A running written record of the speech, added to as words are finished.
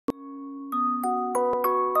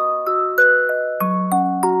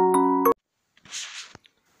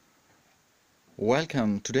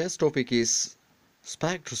welcome. Today's topic is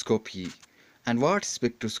spectroscopy. And what is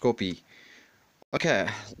spectroscopy? Okay,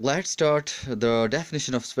 let's start the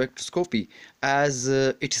definition of spectroscopy as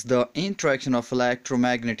it is the interaction of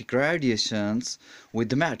electromagnetic radiations with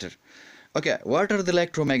the matter. Okay, what are the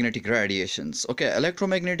electromagnetic radiations? Okay,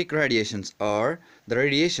 electromagnetic radiations are the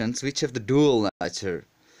radiations which have the dual nature,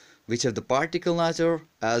 which have the particle nature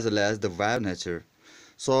as well as the wave nature.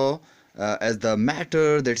 So, as the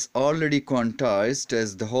matter that's already quantized,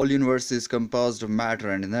 as the whole universe is composed of matter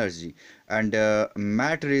and energy, and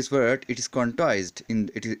matter is what it is quantized in.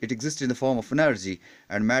 It exists in the form of energy,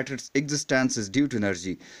 and matter's existence is due to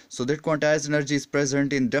energy. So that quantized energy is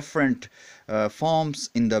present in different forms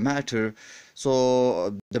in the matter.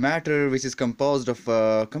 So the matter, which is composed of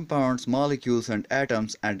compounds, molecules, and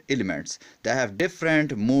atoms and elements, they have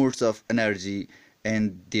different modes of energy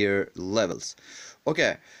and their levels.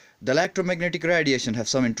 Okay, the electromagnetic radiation have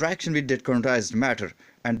some interaction with that quantized matter,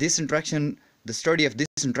 and this interaction, the study of this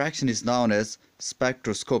interaction is known as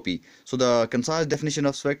spectroscopy. So the concise definition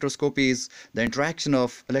of spectroscopy is the interaction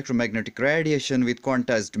of electromagnetic radiation with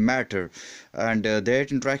quantized matter, and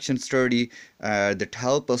that interaction study that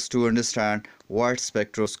help us to understand what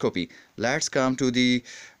spectroscopy. Let's come to the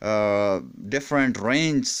different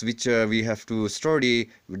ranges which we have to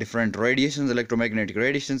study, different radiations, electromagnetic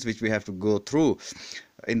radiations which we have to go through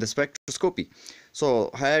in the spectroscopy.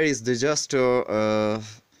 So here is the just the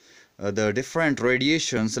different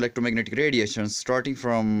radiations, electromagnetic radiations, starting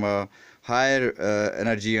from higher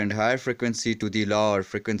energy and higher frequency to the lower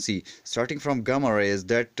frequency. Starting from gamma rays,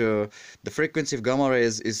 that the frequency of gamma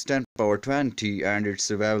rays is 10 power 20 and its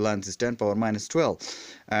wavelength is 10 power minus 12,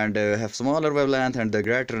 and have smaller wavelength and the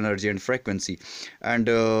greater energy and frequency. And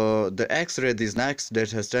the X-ray is next,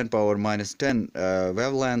 that has 10 power minus 10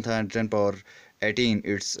 wavelength and 10 power 18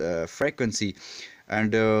 its frequency.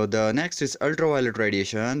 And the next is ultraviolet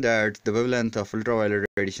radiation, that the wavelength of ultraviolet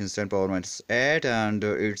radiation is 10 power minus 8 and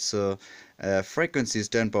its frequency is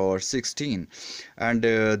 10 power 16. And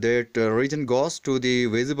that region goes to the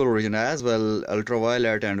visible region as well.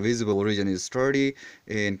 Ultraviolet and visible region is studied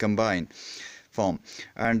in combined form.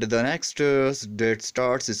 And the next that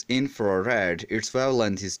starts is infrared. Its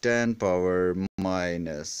wavelength is 10 power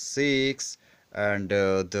minus 6 and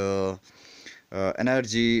the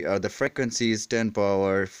energy, the frequency is 10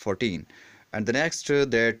 power 14. And the next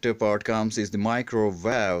that part comes is the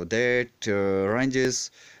microwave, that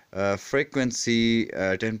ranges frequency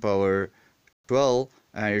 10 power 12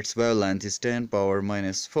 and its wavelength is 10 power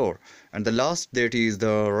minus 4. And the last that is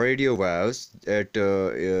the radio waves, at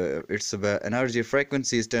its energy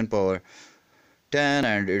frequency is 10 power 10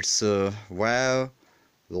 and its wave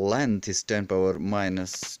length is 10 power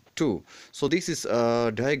minus 2. So this is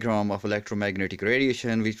a diagram of electromagnetic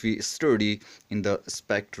radiation which we study in the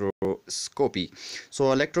spectroscopy.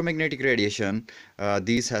 So electromagnetic radiation,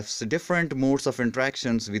 these have different modes of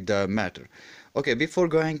interactions with the matter. Okay, before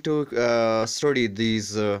going to study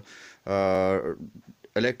these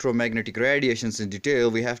electromagnetic radiations in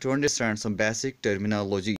detail, we have to understand some basic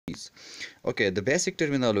terminologies. Okay, the basic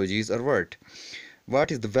terminologies are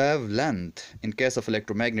what is the wavelength in case of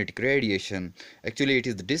electromagnetic radiation? Actually, it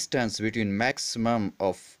is the distance between maximum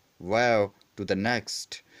of wave to the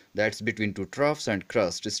next. That's between two troughs and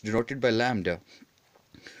crust. It's denoted by lambda,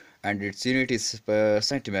 and its unit is per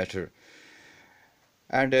centimeter.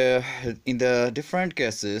 And in the different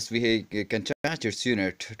cases, we can change its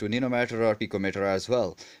unit to nanometer or picometer as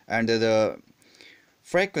well. And the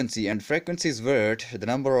frequency is what the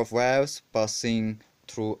number of waves passing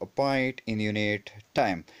through a point in unit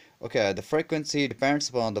time. Okay, the frequency depends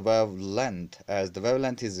upon the wavelength. As the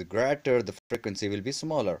wavelength is greater, the frequency will be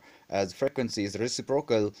smaller. As frequency is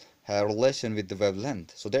reciprocal, have relation with the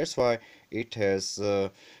wavelength. So that's why it has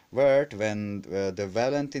what when the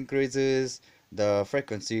wavelength increases, the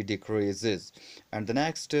frequency decreases. And the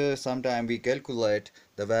next, sometime we calculate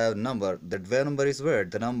the wave number. That wave number is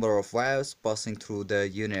what the number of waves passing through the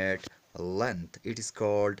unit length. It is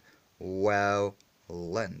called wave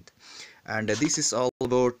length. And this is all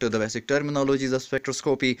about the basic terminologies of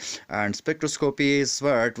spectroscopy. And spectroscopy is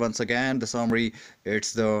what, once again, the summary,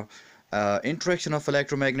 it's the interaction of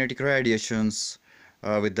electromagnetic radiations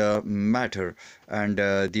with the matter, and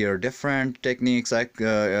there are different techniques like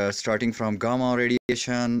starting from gamma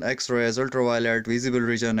radiation, X-rays, ultraviolet, visible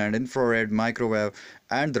region, and infrared, microwave,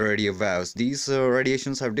 and the radio waves. These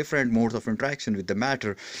radiations have different modes of interaction with the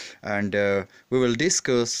matter, and we will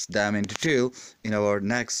discuss them in detail in our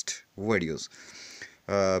next videos.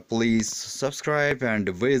 Please subscribe and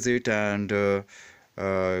visit and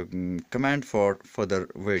comment for further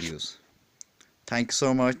videos. Thank you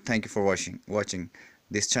so much. Thank you for watching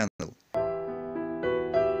this channel.